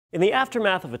In the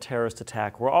aftermath of a terrorist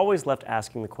attack, we're always left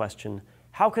asking the question,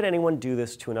 how could anyone do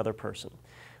this to another person?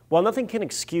 While nothing can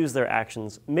excuse their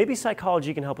actions, maybe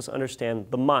psychology can help us understand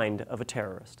the mind of a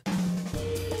terrorist.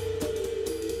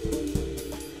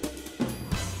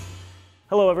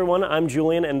 Hello everyone, I'm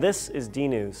Julian and this is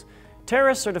D-News.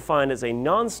 Terrorists are defined as a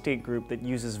non-state group that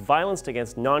uses violence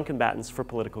against non-combatants for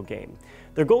political gain.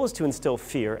 Their goal is to instill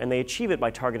fear, and they achieve it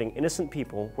by targeting innocent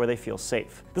people where they feel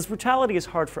safe. This brutality is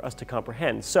hard for us to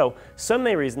comprehend, so some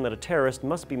may reason that a terrorist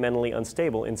must be mentally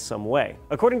unstable in some way.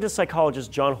 According to psychologist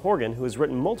John Horgan, who has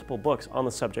written multiple books on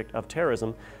the subject of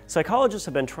terrorism, psychologists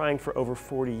have been trying for over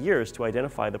 40 years to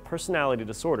identify the personality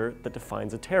disorder that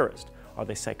defines a terrorist. Are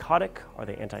they psychotic? Are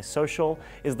they antisocial?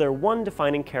 Is there one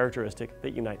defining characteristic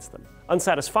that unites them?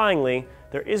 Unsatisfyingly,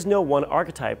 there is no one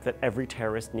archetype that every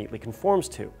terrorist neatly conforms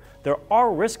to. There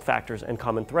are risk factors and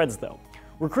common threads, though.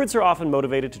 Recruits are often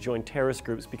motivated to join terrorist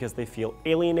groups because they feel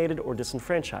alienated or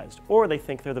disenfranchised, or they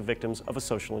think they're the victims of a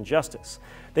social injustice.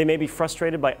 They may be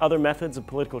frustrated by other methods of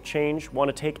political change, want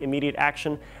to take immediate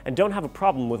action, and don't have a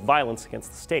problem with violence against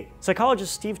the state.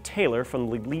 Psychologist Steve Taylor from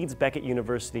Leeds Beckett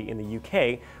University in the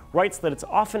UK writes that it's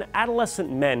often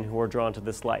adolescent men who are drawn to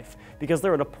this life, because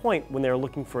they're at a point when they're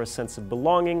looking for a sense of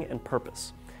belonging and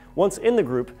purpose. Once in the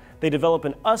group, they develop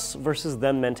an us versus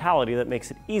them mentality that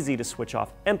makes it easy to switch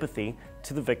off empathy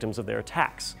to the victims of their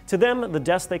attacks. To them, the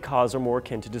deaths they cause are more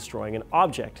akin to destroying an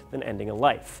object than ending a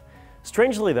life.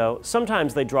 Strangely though,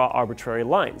 sometimes they draw arbitrary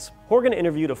lines. Horgan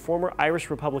interviewed a former Irish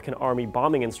Republican Army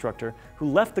bombing instructor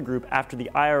who left the group after the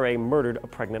IRA murdered a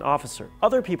pregnant officer.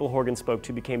 Other people Horgan spoke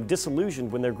to became disillusioned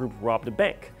when their group robbed a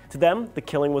bank. To them, the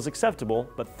killing was acceptable,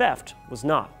 but theft was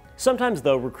not. Sometimes,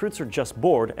 though, recruits are just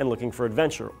bored and looking for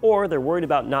adventure, or they're worried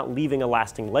about not leaving a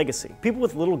lasting legacy. People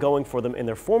with little going for them in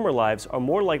their former lives are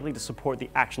more likely to support the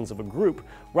actions of a group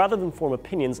rather than form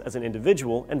opinions as an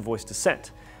individual and voice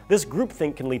dissent. This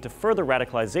groupthink can lead to further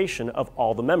radicalization of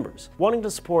all the members. Wanting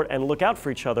to support and look out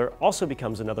for each other also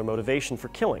becomes another motivation for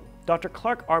killing. Dr.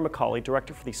 Clark R. Macaulay,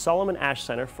 director for the Solomon Asch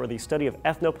Center for the Study of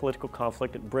Ethno-Political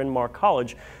Conflict at Bryn Mawr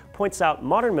College, points out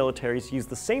modern militaries use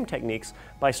the same techniques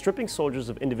by stripping soldiers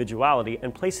of individuality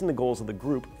and placing the goals of the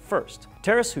group first.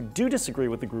 Terrorists who do disagree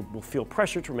with the group will feel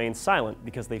pressure to remain silent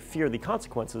because they fear the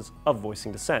consequences of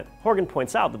voicing dissent. Horgan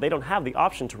points out that they don't have the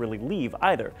option to really leave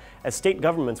either, as state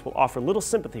governments will offer little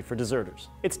sympathy for deserters.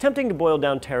 It's tempting to boil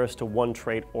down terrorists to one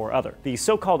trait or other. The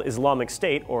so-called Islamic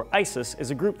State, or ISIS, is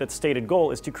a group that's stated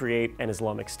goal is to create an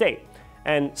Islamic State.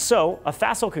 And so, a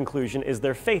facile conclusion is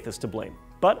their faith is to blame.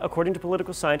 But according to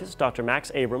political scientist Dr.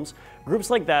 Max Abrams, groups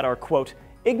like that are, quote,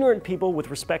 ignorant people with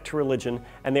respect to religion,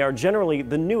 and they are generally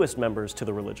the newest members to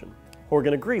the religion.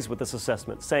 Horgan agrees with this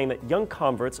assessment, saying that young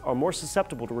converts are more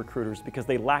susceptible to recruiters because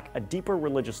they lack a deeper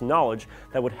religious knowledge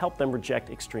that would help them reject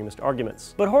extremist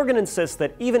arguments. But Horgan insists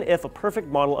that even if a perfect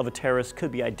model of a terrorist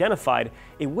could be identified,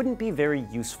 it wouldn't be very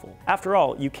useful. After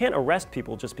all, you can't arrest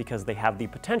people just because they have the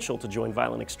potential to join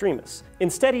violent extremists.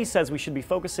 Instead, he says we should be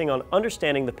focusing on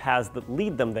understanding the paths that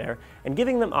lead them there and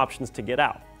giving them options to get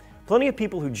out. Plenty of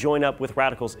people who join up with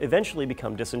radicals eventually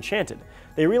become disenchanted.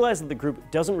 They realize that the group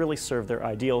doesn't really serve their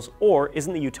ideals or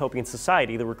isn't the utopian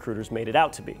society the recruiters made it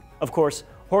out to be. Of course,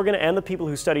 Horgan and the people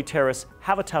who study terrorists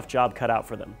have a tough job cut out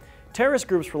for them. Terrorist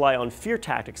groups rely on fear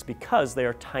tactics because they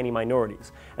are tiny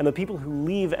minorities, and the people who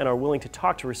leave and are willing to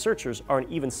talk to researchers are an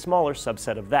even smaller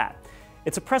subset of that.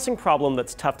 It's a pressing problem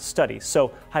that's tough to study,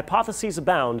 so hypotheses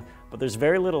abound, but there's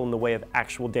very little in the way of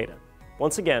actual data.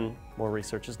 Once again, more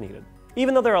research is needed.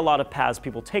 Even though there are a lot of paths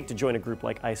people take to join a group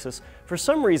like ISIS, for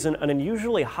some reason an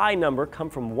unusually high number come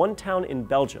from one town in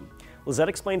Belgium. Lizette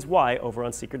explains why over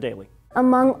on Seeker Daily.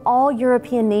 Among all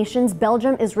European nations,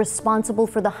 Belgium is responsible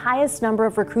for the highest number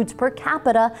of recruits per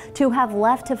capita to have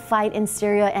left to fight in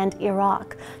Syria and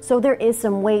Iraq. So there is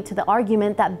some weight to the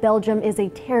argument that Belgium is a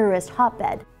terrorist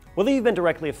hotbed. Whether you've been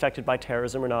directly affected by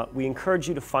terrorism or not, we encourage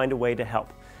you to find a way to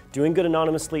help. Doing good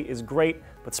anonymously is great,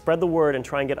 but spread the word and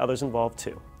try and get others involved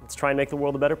too. Let's try and make the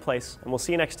world a better place, and we'll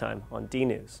see you next time on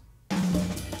D-News.